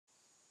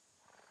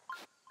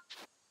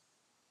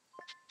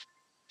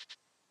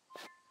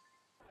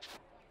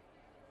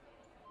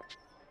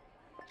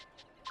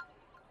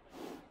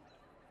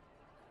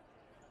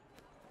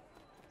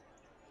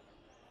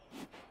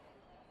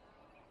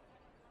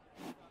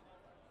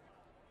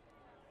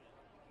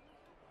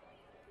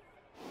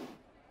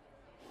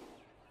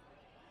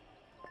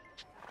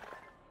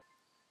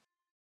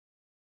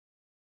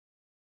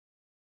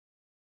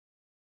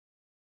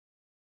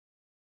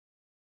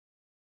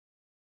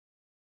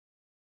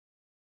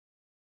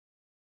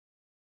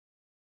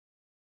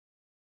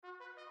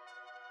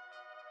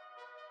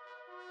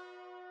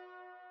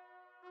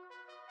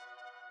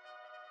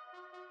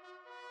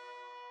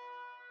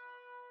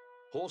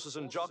Horses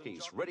and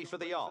jockeys ready for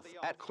the off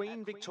at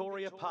Queen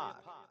Victoria Park.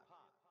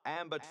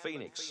 Ambit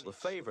Phoenix, the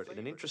favourite in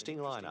an interesting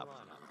lineup.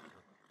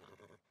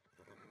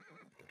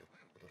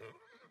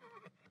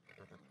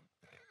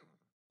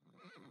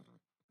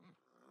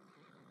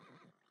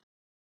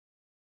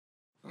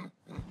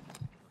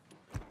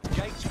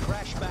 Gates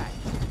crash back.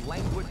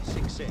 Languid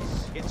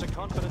Success gets a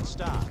confident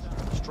start.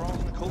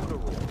 Strong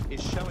Corduroy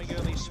is showing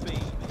early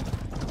speed.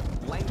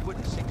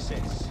 Languid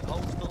Success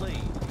holds the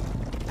lead.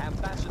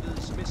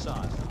 Ambassador's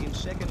Missile in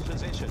second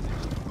position.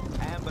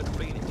 Ambit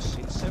Phoenix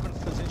in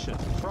seventh position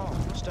from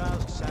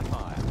Stars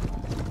Sapphire.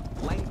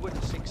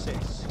 Languid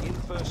Success in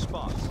first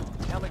spot.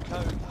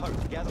 Calico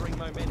Hope gathering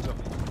momentum.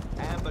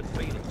 Ambit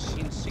Phoenix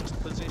in sixth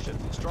position.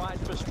 Stride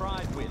for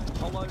stride with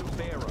Hollow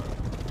Pharaoh.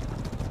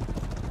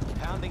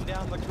 Pounding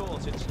down the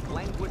course, it's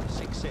Languid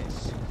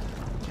Success.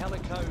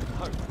 Calico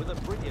Hope with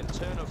a brilliant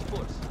turn of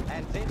foot.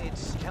 And then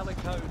it's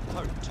Calico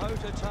Hope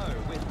toe-to-toe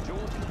with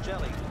Georgie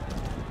Jelly.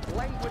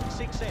 Languid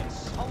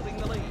Success holding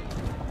the lead.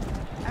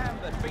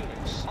 Ambit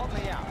Phoenix on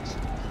the out.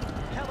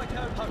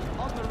 Calico Hope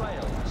on the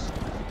rails.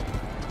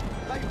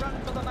 They run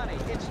for the money.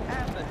 It's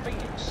Ambit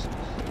Phoenix.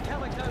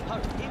 Calico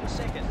Hope in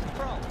second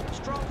from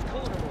Strong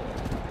Corduroy.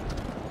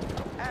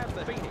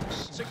 Ambit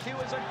Phoenix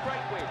secures a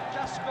great win.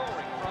 Just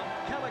scoring from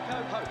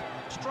Calico Hope.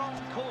 Strong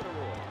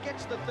Corduroy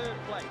gets the third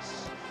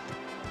place.